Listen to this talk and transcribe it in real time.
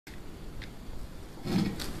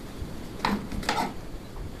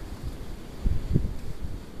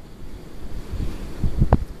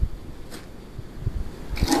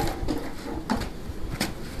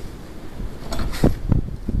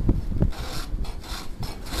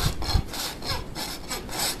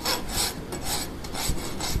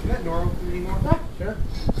any more time? Sure.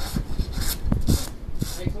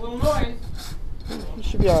 Makes a little noise. You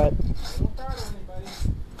should be alright. Don't startle anybody.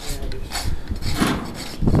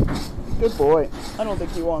 Good boy. I don't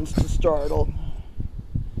think he wants to startle.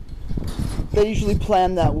 They usually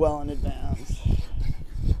plan that well in advance.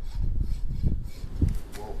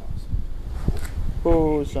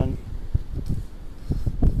 Oh, son.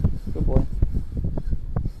 Good boy.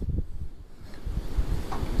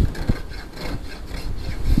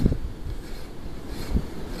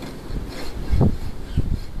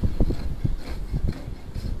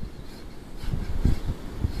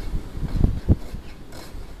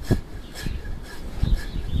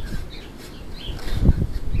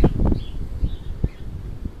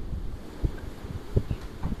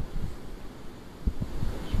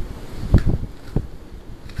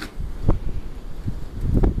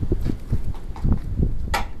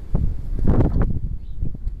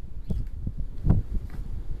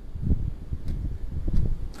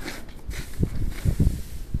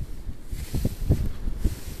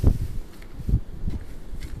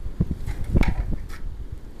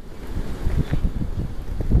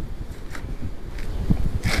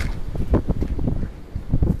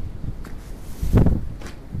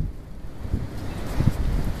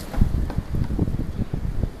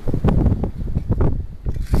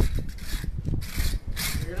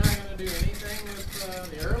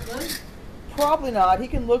 Probably not. He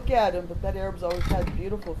can look at him, but that Arab's always had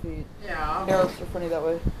beautiful feet. Yeah. Arabs are funny that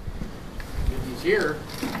way. If he's here.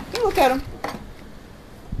 You can look at him.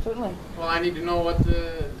 Certainly. Well, I need to know what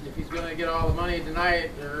if he's going to get all the money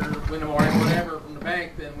tonight or win or whatever from the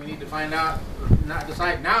bank, then we need to find out, not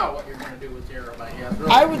decide now what you're going to do with the Arab, I guess.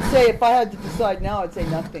 Really. I would say if I had to decide now, I'd say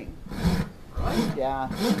nothing. Really? Yeah.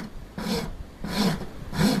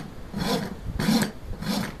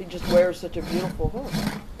 He just wears such a beautiful hook.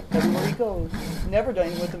 Everywhere he goes. Never done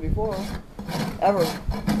anything with him before. Ever.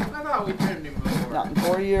 I thought we trimmed him before. Not in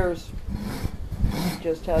 4 years. He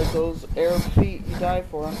just has those Arab feet. You die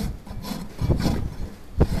for him.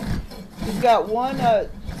 He's got one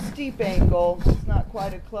steep angle. It's not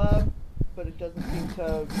quite a club, but it doesn't seem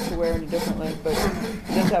to wear any differently. But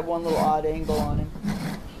he does have one little odd angle on him.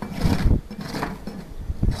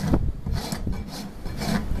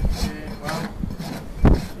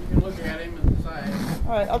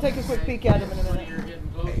 All right, I'll take a quick peek at him in a minute. When you're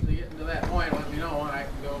getting close to getting to that point, let me know and I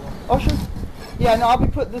can go. Oh, sure. Yeah, no, I'll be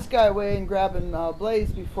putting this guy away and grabbing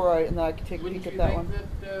Blaze before and then I can take a peek at that one. Wouldn't you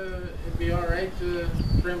think that it'd be all right to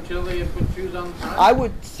trim Chili and put shoes on the front? I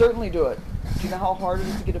would certainly do it. Do you know how hard it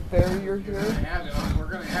is to get a farrier here? We're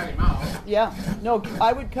going to have him out. Yeah. No,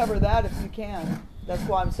 I would cover that if you can. That's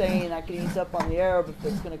why I'm saying I can ease up on the Arab if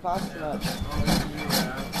it's going to cost too much.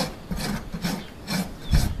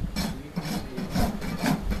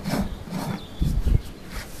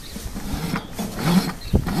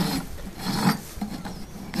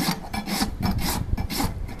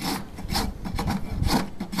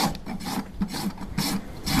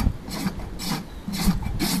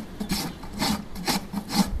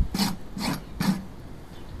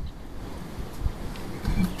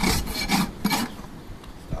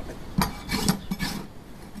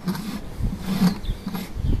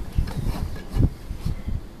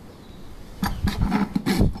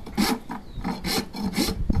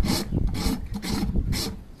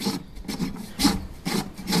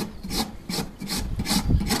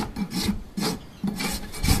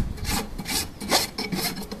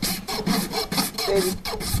 David.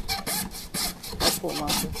 I'll pull him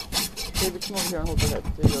off. David, come over here and hold the head.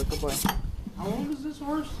 There you go, good boy. How old is this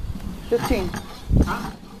horse? 15.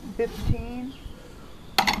 Huh? 15.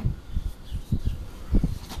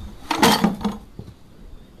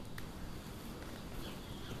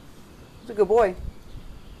 He's a good boy.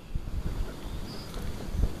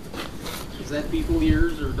 Is that people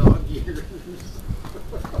years or dog years?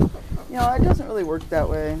 You know, it doesn't really work that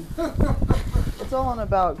way. It's all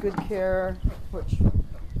about good care, which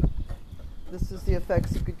this is the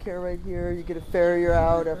effects of good care right here. You get a farrier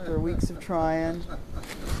out after weeks of trying,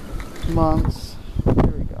 months.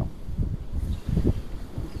 Here we go.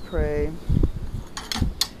 Pray.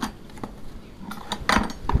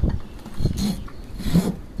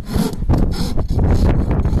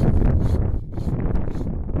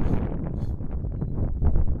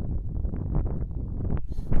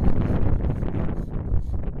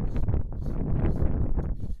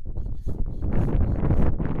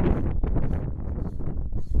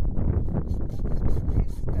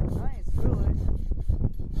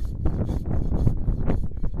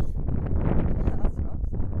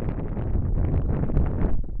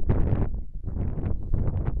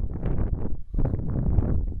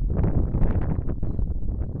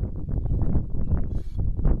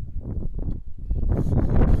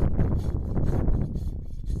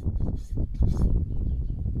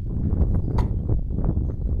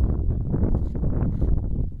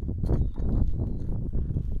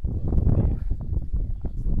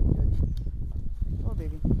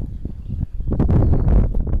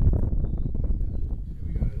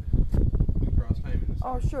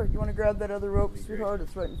 sure. You want to grab that other rope, sweetheart?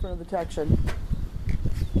 It's right in front of the tack shed.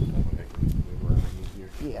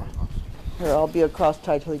 Yeah. Here, I'll be across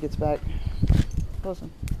tight till he gets back.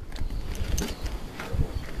 Listen.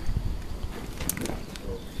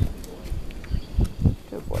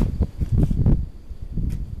 Good boy.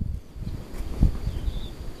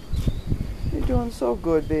 You're doing so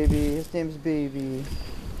good, baby. His name's Baby.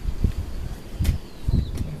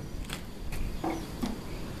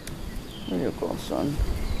 There you go, son.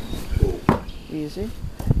 Easy.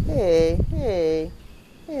 Hey, hey,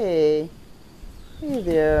 hey. Hey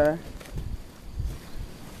there.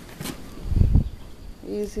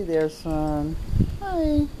 Easy there, son.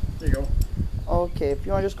 Hi. There you go. Okay, if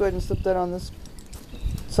you want to just go ahead and slip that on this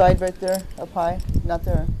side right there, up high. Not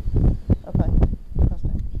there. Up high. Cross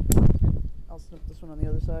there. I'll snip this one on the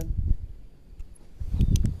other side.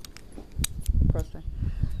 Cross there.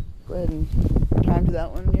 Go ahead and time to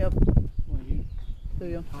that one. Yep. There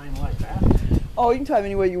you go. Time like that. Oh, you can time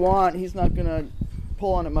any way you want. He's not going to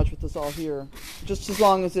pull on it much with this all here. Just as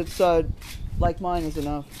long as it's like mine is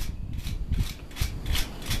enough.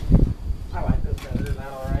 I like this better. Is that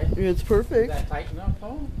all right? It's Is perfect. that tight enough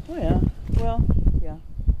though? Oh yeah. Well, yeah.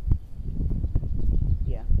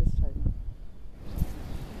 Yeah, it's tight enough.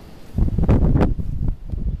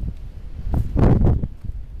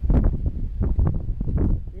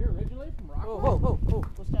 You're originally from Rockwell? Whoa, whoa, whoa, whoa.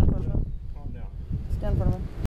 Go stand